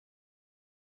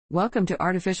Welcome to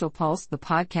Artificial Pulse, the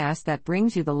podcast that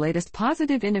brings you the latest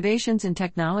positive innovations in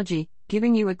technology,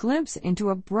 giving you a glimpse into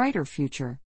a brighter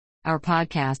future. Our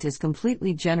podcast is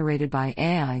completely generated by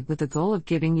AI with the goal of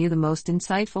giving you the most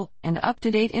insightful and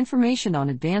up-to-date information on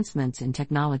advancements in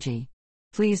technology.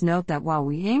 Please note that while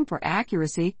we aim for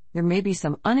accuracy, there may be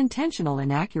some unintentional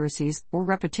inaccuracies or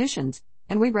repetitions,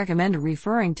 and we recommend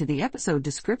referring to the episode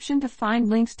description to find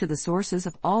links to the sources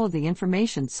of all of the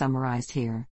information summarized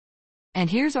here. And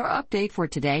here's our update for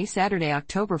today, Saturday,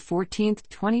 October 14,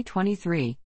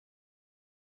 2023.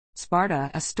 Sparta,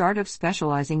 a startup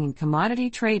specializing in commodity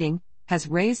trading, has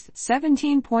raised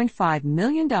 $17.5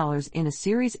 million in a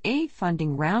Series A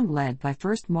funding round led by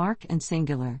First Mark and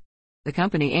Singular. The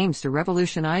company aims to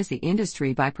revolutionize the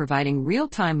industry by providing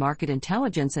real-time market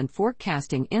intelligence and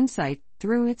forecasting insight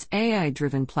through its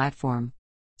AI-driven platform.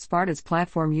 Sparta's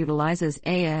platform utilizes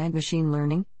AI, machine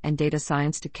learning, and data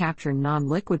science to capture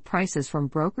non-liquid prices from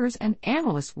brokers and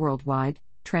analysts worldwide,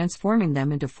 transforming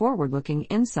them into forward-looking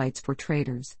insights for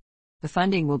traders. The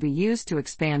funding will be used to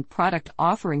expand product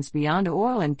offerings beyond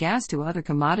oil and gas to other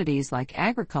commodities like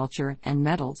agriculture and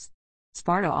metals.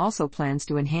 Sparta also plans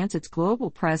to enhance its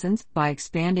global presence by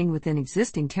expanding within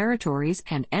existing territories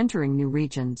and entering new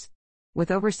regions. With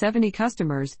over 70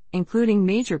 customers, including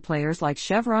major players like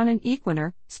Chevron and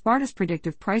Equinor, Sparta's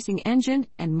predictive pricing engine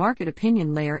and market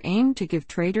opinion layer aim to give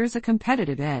traders a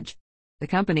competitive edge. The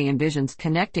company envisions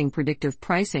connecting predictive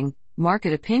pricing,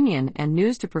 market opinion, and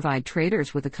news to provide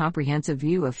traders with a comprehensive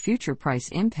view of future price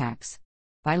impacts.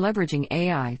 By leveraging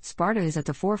AI, Sparta is at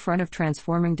the forefront of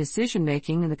transforming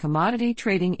decision-making in the commodity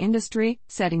trading industry,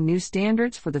 setting new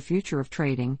standards for the future of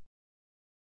trading.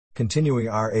 Continuing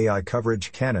our AI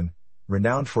coverage, Canon,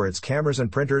 renowned for its cameras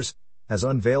and printers, has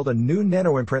unveiled a new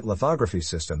nanoimprint lithography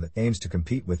system that aims to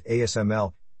compete with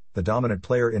ASML, the dominant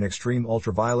player in extreme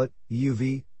ultraviolet,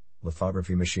 EUV,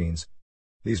 lithography machines.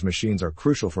 These machines are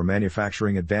crucial for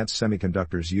manufacturing advanced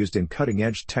semiconductors used in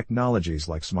cutting-edge technologies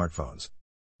like smartphones.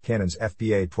 Canon's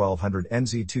FPA 1200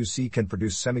 NZ2C can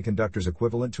produce semiconductors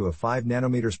equivalent to a 5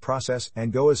 nanometers process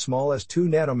and go as small as 2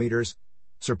 nanometers,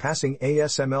 surpassing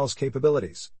ASML's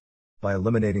capabilities. By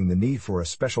eliminating the need for a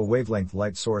special wavelength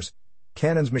light source,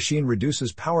 Canon's machine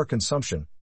reduces power consumption.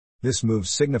 This move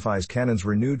signifies Canon's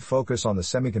renewed focus on the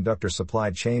semiconductor supply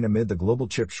chain amid the global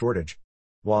chip shortage.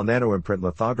 While nanoimprint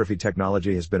lithography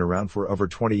technology has been around for over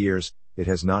 20 years, it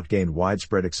has not gained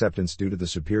widespread acceptance due to the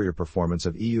superior performance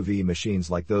of EUV machines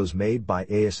like those made by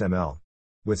ASML.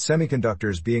 With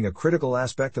semiconductors being a critical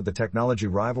aspect of the technology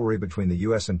rivalry between the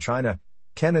US and China,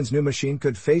 Canon's new machine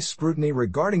could face scrutiny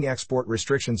regarding export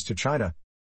restrictions to China.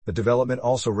 The development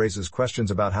also raises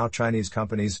questions about how Chinese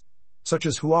companies, such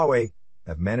as Huawei,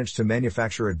 have managed to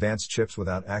manufacture advanced chips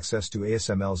without access to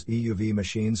ASML's EUV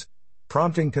machines,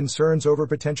 prompting concerns over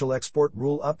potential export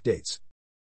rule updates.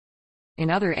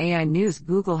 In other AI news,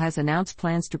 Google has announced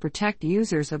plans to protect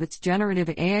users of its generative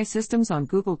AI systems on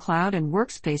Google Cloud and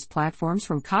Workspace platforms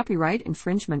from copyright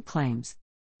infringement claims.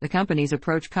 The company's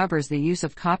approach covers the use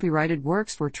of copyrighted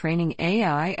works for training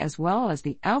AI as well as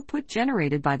the output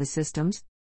generated by the systems.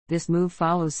 This move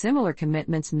follows similar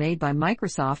commitments made by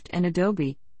Microsoft and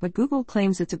Adobe, but Google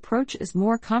claims its approach is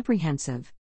more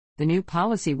comprehensive. The new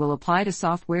policy will apply to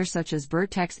software such as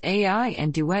Vertex AI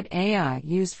and Duet AI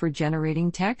used for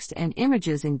generating text and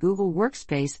images in Google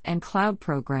Workspace and cloud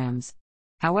programs.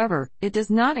 However, it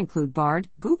does not include Bard,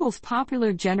 Google's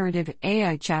popular generative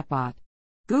AI chatbot.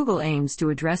 Google aims to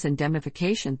address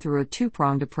indemnification through a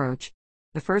two-pronged approach.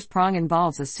 The first prong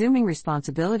involves assuming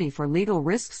responsibility for legal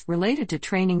risks related to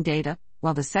training data,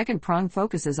 while the second prong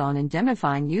focuses on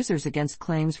indemnifying users against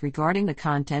claims regarding the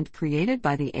content created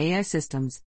by the AI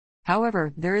systems.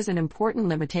 However, there is an important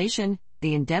limitation: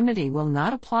 the indemnity will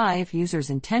not apply if users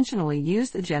intentionally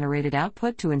use the generated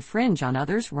output to infringe on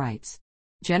others' rights.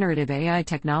 Generative AI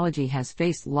technology has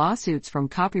faced lawsuits from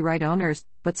copyright owners,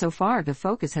 but so far the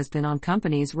focus has been on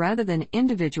companies rather than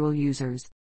individual users.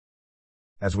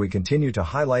 As we continue to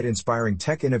highlight inspiring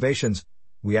tech innovations,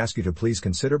 we ask you to please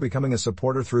consider becoming a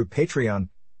supporter through Patreon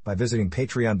by visiting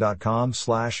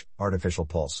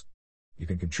patreon.com/artificialpulse. You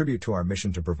can contribute to our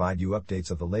mission to provide you updates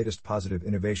of the latest positive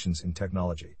innovations in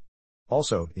technology.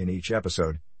 Also, in each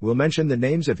episode, we'll mention the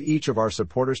names of each of our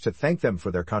supporters to thank them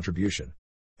for their contribution.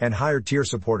 And higher tier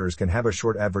supporters can have a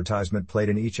short advertisement played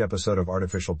in each episode of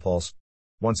Artificial Pulse.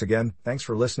 Once again, thanks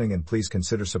for listening and please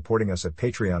consider supporting us at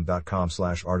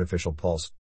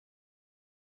patreon.com/artificialpulse.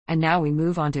 And now we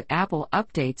move on to Apple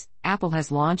updates. Apple has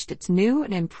launched its new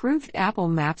and improved Apple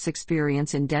Maps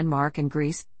experience in Denmark and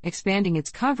Greece, expanding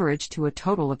its coverage to a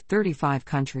total of 35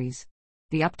 countries.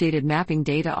 The updated mapping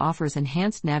data offers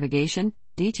enhanced navigation,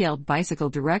 detailed bicycle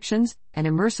directions, and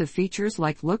immersive features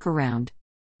like Look Around.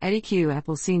 Eddie Q,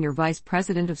 Apple Senior Vice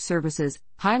President of Services,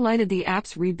 highlighted the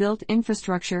app's rebuilt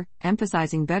infrastructure,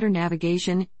 emphasizing better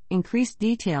navigation, increased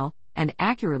detail, and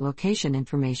accurate location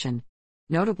information.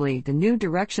 Notably, the new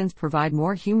directions provide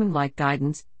more human-like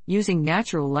guidance, using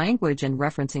natural language and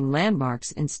referencing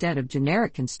landmarks instead of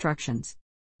generic instructions.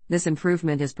 This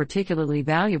improvement is particularly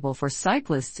valuable for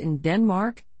cyclists in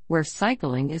Denmark, where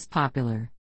cycling is popular.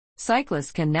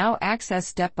 Cyclists can now access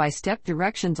step-by-step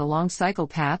directions along cycle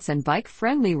paths and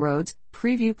bike-friendly roads,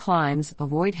 preview climbs,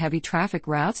 avoid heavy traffic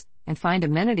routes, and find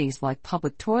amenities like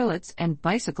public toilets and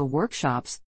bicycle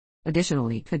workshops.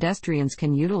 Additionally, pedestrians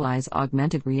can utilize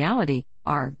augmented reality,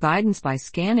 AR, guidance by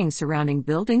scanning surrounding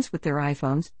buildings with their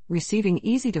iPhones, receiving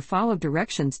easy-to-follow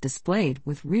directions displayed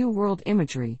with real-world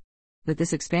imagery. With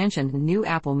this expansion, the new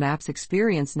Apple Maps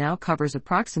experience now covers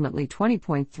approximately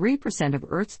 20.3% of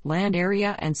Earth's land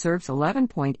area and serves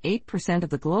 11.8% of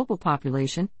the global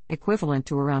population, equivalent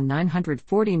to around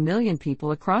 940 million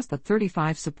people across the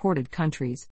 35 supported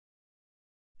countries.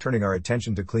 Turning our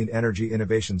attention to clean energy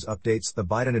innovations updates, the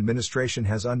Biden administration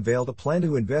has unveiled a plan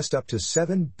to invest up to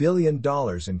 $7 billion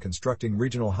in constructing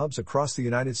regional hubs across the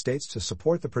United States to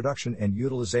support the production and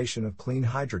utilization of clean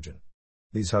hydrogen.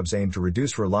 These hubs aim to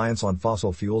reduce reliance on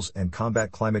fossil fuels and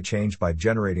combat climate change by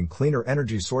generating cleaner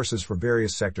energy sources for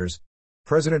various sectors.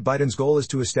 President Biden's goal is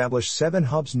to establish 7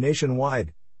 hubs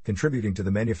nationwide, contributing to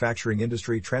the manufacturing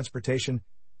industry, transportation,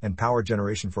 and power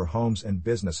generation for homes and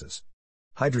businesses.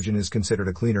 Hydrogen is considered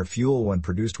a cleaner fuel when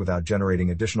produced without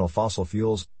generating additional fossil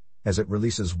fuels, as it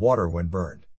releases water when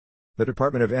burned. The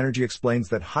Department of Energy explains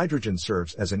that hydrogen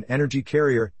serves as an energy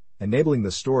carrier, enabling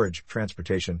the storage,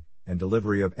 transportation, and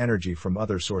delivery of energy from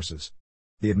other sources.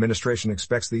 The administration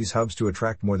expects these hubs to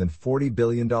attract more than $40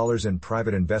 billion in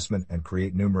private investment and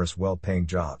create numerous well-paying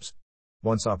jobs.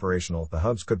 Once operational, the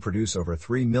hubs could produce over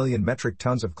 3 million metric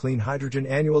tons of clean hydrogen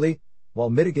annually, while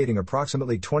mitigating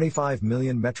approximately 25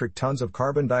 million metric tons of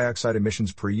carbon dioxide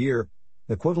emissions per year,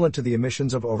 equivalent to the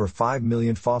emissions of over 5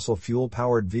 million fossil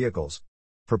fuel-powered vehicles.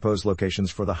 Proposed locations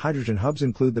for the hydrogen hubs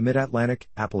include the Mid-Atlantic,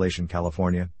 Appalachian,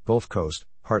 California, Gulf Coast,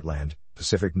 Heartland,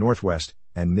 Pacific Northwest,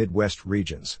 and Midwest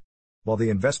regions. While the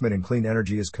investment in clean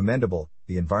energy is commendable,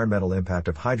 the environmental impact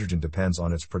of hydrogen depends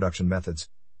on its production methods,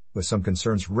 with some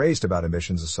concerns raised about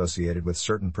emissions associated with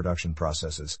certain production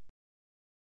processes.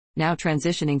 Now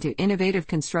transitioning to innovative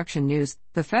construction news,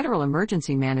 the Federal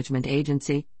Emergency Management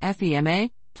Agency,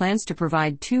 FEMA, plans to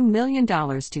provide $2 million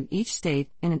to each state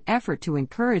in an effort to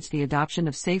encourage the adoption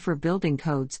of safer building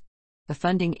codes. The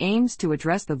funding aims to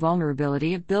address the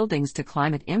vulnerability of buildings to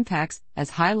climate impacts,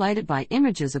 as highlighted by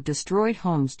images of destroyed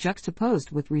homes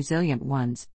juxtaposed with resilient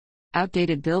ones.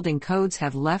 Outdated building codes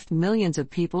have left millions of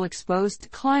people exposed to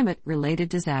climate-related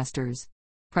disasters.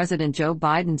 President Joe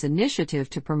Biden's initiative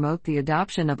to promote the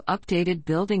adoption of updated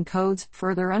building codes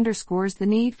further underscores the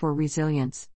need for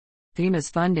resilience. FEMA's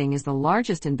funding is the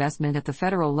largest investment at the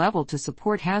federal level to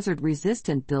support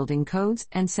hazard-resistant building codes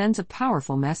and sends a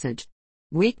powerful message.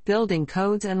 Weak building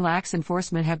codes and lax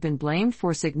enforcement have been blamed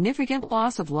for significant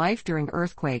loss of life during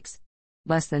earthquakes.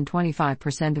 Less than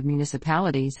 25% of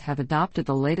municipalities have adopted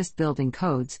the latest building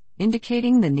codes,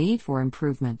 indicating the need for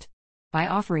improvement. By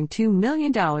offering $2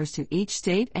 million to each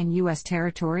state and U.S.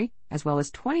 territory, as well as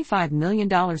 $25 million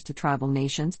to tribal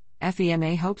nations,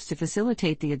 FEMA hopes to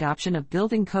facilitate the adoption of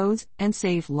building codes and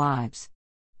save lives.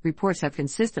 Reports have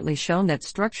consistently shown that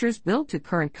structures built to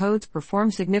current codes perform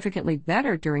significantly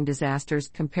better during disasters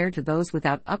compared to those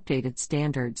without updated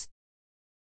standards.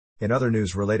 In other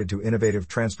news related to innovative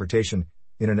transportation,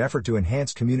 in an effort to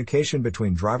enhance communication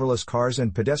between driverless cars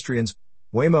and pedestrians,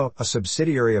 Waymo, a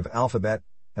subsidiary of Alphabet,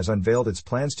 has unveiled its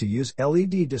plans to use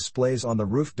LED displays on the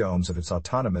roof domes of its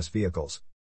autonomous vehicles.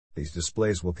 These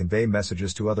displays will convey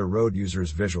messages to other road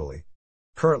users visually.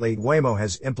 Currently, Waymo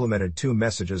has implemented 2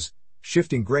 messages,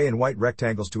 shifting gray and white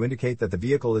rectangles to indicate that the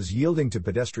vehicle is yielding to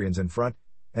pedestrians in front,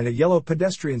 and a yellow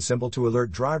pedestrian symbol to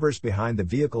alert drivers behind the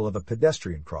vehicle of a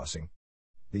pedestrian crossing.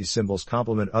 These symbols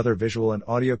complement other visual and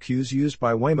audio cues used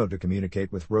by Waymo to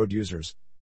communicate with road users.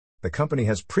 The company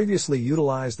has previously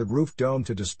utilized the roof dome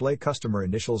to display customer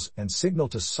initials and signal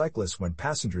to cyclists when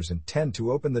passengers intend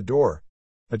to open the door.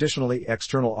 Additionally,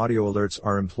 external audio alerts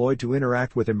are employed to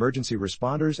interact with emergency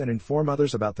responders and inform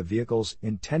others about the vehicle's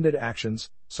intended actions,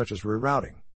 such as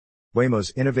rerouting.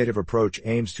 Waymo's innovative approach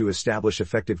aims to establish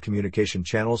effective communication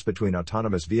channels between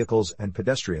autonomous vehicles and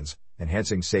pedestrians,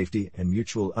 enhancing safety and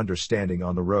mutual understanding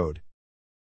on the road.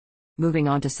 Moving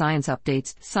on to science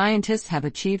updates, scientists have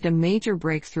achieved a major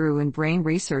breakthrough in brain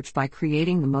research by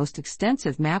creating the most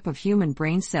extensive map of human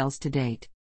brain cells to date.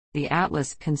 The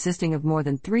atlas, consisting of more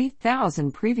than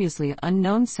 3,000 previously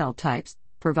unknown cell types,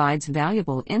 provides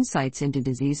valuable insights into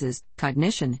diseases,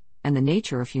 cognition, and the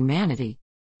nature of humanity.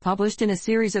 Published in a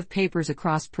series of papers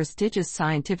across prestigious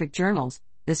scientific journals,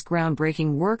 this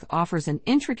groundbreaking work offers an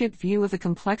intricate view of the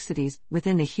complexities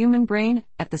within the human brain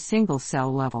at the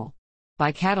single-cell level.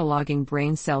 By cataloging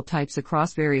brain cell types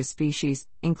across various species,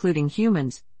 including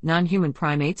humans, non-human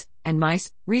primates, and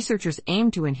mice, researchers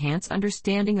aim to enhance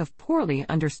understanding of poorly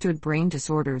understood brain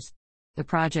disorders. The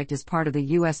project is part of the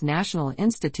U.S. National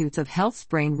Institutes of Health's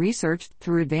Brain Research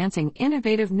through Advancing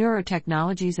Innovative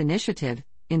Neurotechnologies initiative,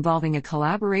 involving a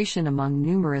collaboration among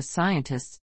numerous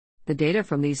scientists. The data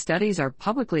from these studies are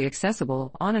publicly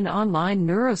accessible on an online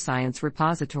neuroscience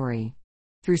repository.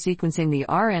 Through sequencing the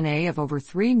RNA of over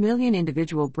 3 million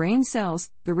individual brain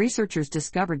cells, the researchers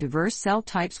discovered diverse cell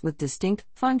types with distinct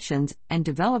functions and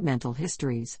developmental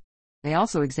histories. They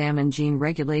also examined gene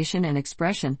regulation and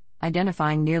expression,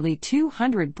 identifying nearly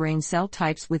 200 brain cell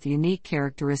types with unique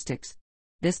characteristics.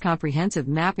 This comprehensive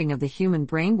mapping of the human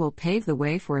brain will pave the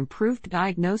way for improved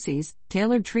diagnoses,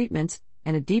 tailored treatments,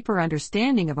 and a deeper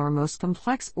understanding of our most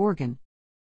complex organ.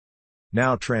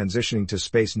 Now transitioning to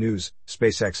space news,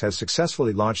 SpaceX has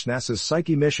successfully launched NASA's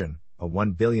Psyche mission, a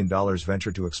 $1 billion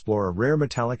venture to explore a rare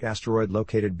metallic asteroid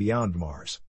located beyond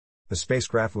Mars. The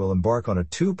spacecraft will embark on a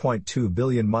 2.2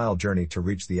 billion-mile journey to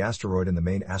reach the asteroid in the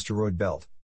main asteroid belt.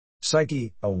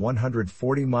 Psyche, a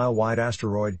 140-mile-wide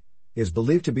asteroid, is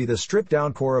believed to be the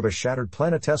stripped-down core of a shattered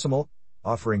planetesimal,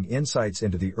 offering insights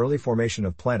into the early formation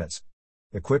of planets.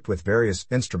 Equipped with various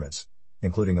instruments,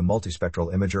 including a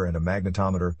multispectral imager and a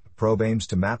magnetometer, the probe aims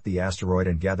to map the asteroid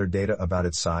and gather data about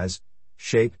its size,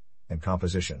 shape, and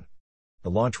composition. The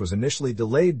launch was initially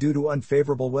delayed due to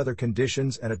unfavorable weather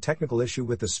conditions and a technical issue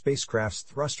with the spacecraft's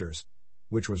thrusters,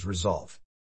 which was resolved.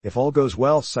 If all goes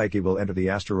well, Psyche will enter the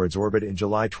asteroid's orbit in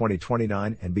July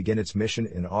 2029 and begin its mission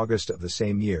in August of the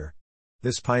same year.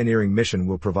 This pioneering mission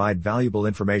will provide valuable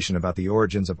information about the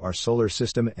origins of our solar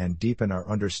system and deepen our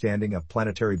understanding of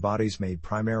planetary bodies made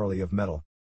primarily of metal.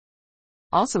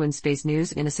 Also in space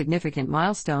news, in a significant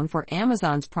milestone for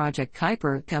Amazon's Project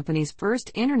Kuiper, company's first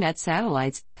internet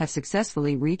satellites have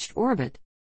successfully reached orbit.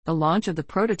 The launch of the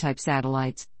prototype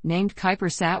satellites, named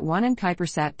KuiperSat-1 and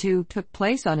KuiperSat-2, took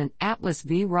place on an Atlas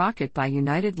V rocket by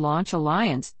United Launch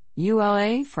Alliance,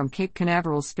 ULA, from Cape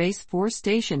Canaveral Space Force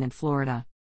Station in Florida.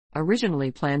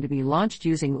 Originally planned to be launched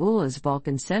using ULA's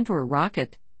Vulcan Centaur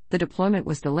rocket, the deployment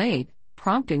was delayed,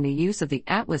 prompting the use of the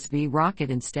Atlas V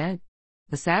rocket instead.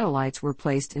 The satellites were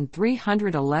placed in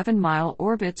 311-mile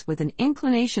orbits with an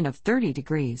inclination of 30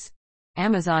 degrees.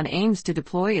 Amazon aims to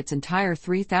deploy its entire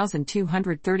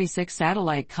 3,236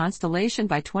 satellite constellation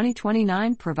by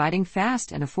 2029, providing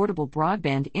fast and affordable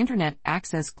broadband internet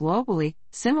access globally,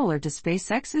 similar to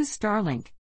SpaceX's Starlink.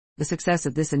 The success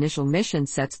of this initial mission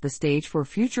sets the stage for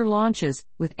future launches,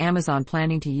 with Amazon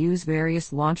planning to use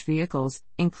various launch vehicles,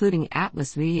 including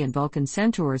Atlas V and Vulcan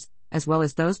Centaurs, as well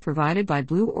as those provided by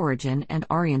Blue Origin and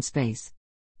Arianespace.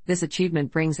 This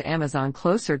achievement brings Amazon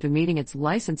closer to meeting its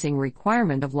licensing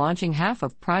requirement of launching half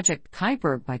of Project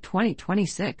Kuiper by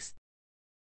 2026.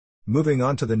 Moving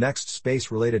on to the next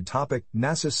space-related topic,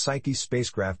 NASA's Psyche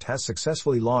spacecraft has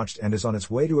successfully launched and is on its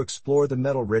way to explore the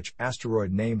metal-rich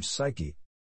asteroid named Psyche.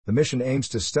 The mission aims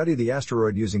to study the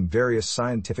asteroid using various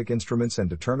scientific instruments and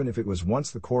determine if it was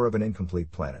once the core of an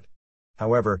incomplete planet.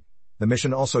 However, the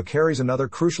mission also carries another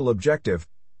crucial objective,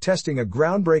 testing a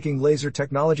groundbreaking laser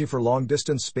technology for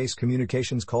long-distance space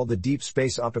communications called the Deep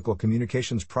Space Optical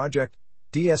Communications Project,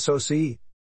 DSOC.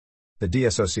 The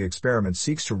DSOC experiment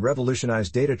seeks to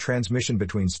revolutionize data transmission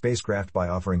between spacecraft by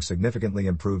offering significantly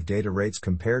improved data rates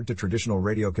compared to traditional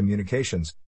radio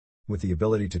communications. With the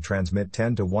ability to transmit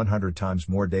 10 to 100 times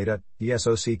more data,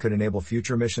 DSOC could enable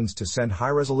future missions to send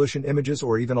high-resolution images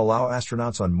or even allow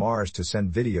astronauts on Mars to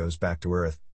send videos back to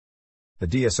Earth. The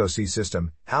DSOC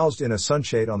system, housed in a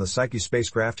sunshade on the Psyche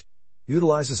spacecraft,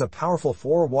 utilizes a powerful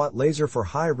 4-watt laser for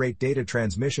high-rate data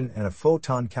transmission and a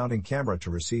photon-counting camera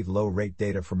to receive low-rate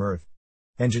data from Earth.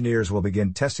 Engineers will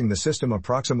begin testing the system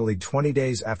approximately 20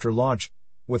 days after launch,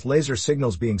 with laser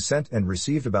signals being sent and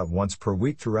received about once per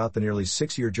week throughout the nearly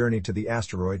 6-year journey to the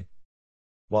asteroid.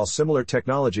 While similar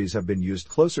technologies have been used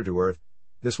closer to Earth,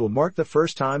 this will mark the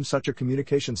first time such a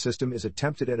communication system is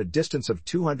attempted at a distance of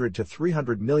 200 to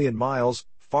 300 million miles,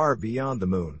 far beyond the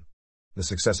Moon. The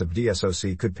success of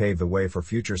DSOC could pave the way for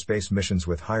future space missions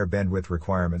with higher bandwidth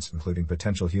requirements, including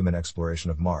potential human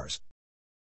exploration of Mars.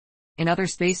 In other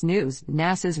space news,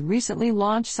 NASA's recently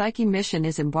launched Psyche mission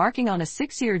is embarking on a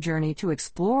 6-year journey to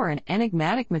explore an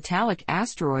enigmatic metallic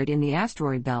asteroid in the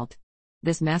asteroid belt.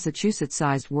 This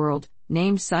Massachusetts-sized world,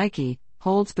 named Psyche,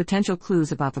 holds potential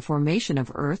clues about the formation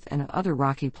of Earth and other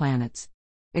rocky planets.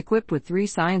 Equipped with 3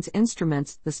 science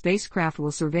instruments, the spacecraft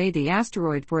will survey the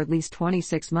asteroid for at least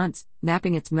 26 months,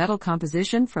 mapping its metal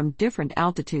composition from different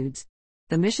altitudes.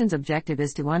 The mission's objective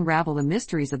is to unravel the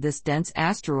mysteries of this dense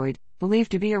asteroid,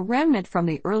 believed to be a remnant from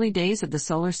the early days of the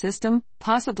solar system,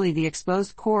 possibly the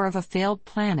exposed core of a failed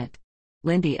planet.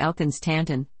 Lindy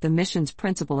Elkins-Tanton, the mission's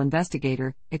principal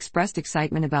investigator, expressed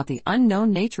excitement about the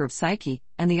unknown nature of Psyche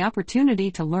and the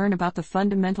opportunity to learn about the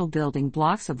fundamental building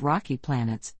blocks of rocky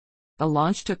planets. The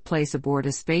launch took place aboard a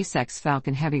SpaceX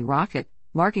Falcon Heavy rocket,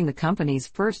 marking the company's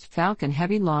first Falcon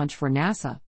Heavy launch for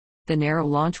NASA. The narrow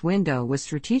launch window was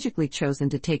strategically chosen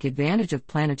to take advantage of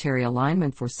planetary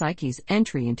alignment for Psyche's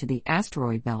entry into the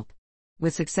asteroid belt.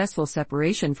 With successful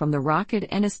separation from the rocket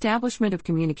and establishment of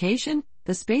communication,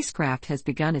 the spacecraft has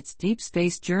begun its deep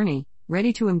space journey,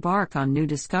 ready to embark on new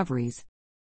discoveries.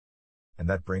 And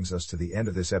that brings us to the end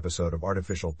of this episode of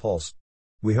Artificial Pulse.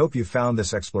 We hope you found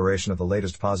this exploration of the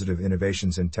latest positive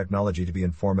innovations in technology to be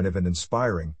informative and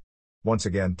inspiring. Once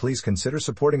again, please consider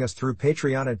supporting us through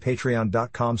Patreon at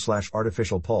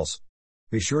patreon.com/artificialpulse.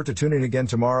 Be sure to tune in again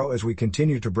tomorrow as we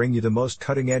continue to bring you the most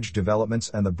cutting-edge developments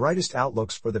and the brightest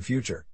outlooks for the future.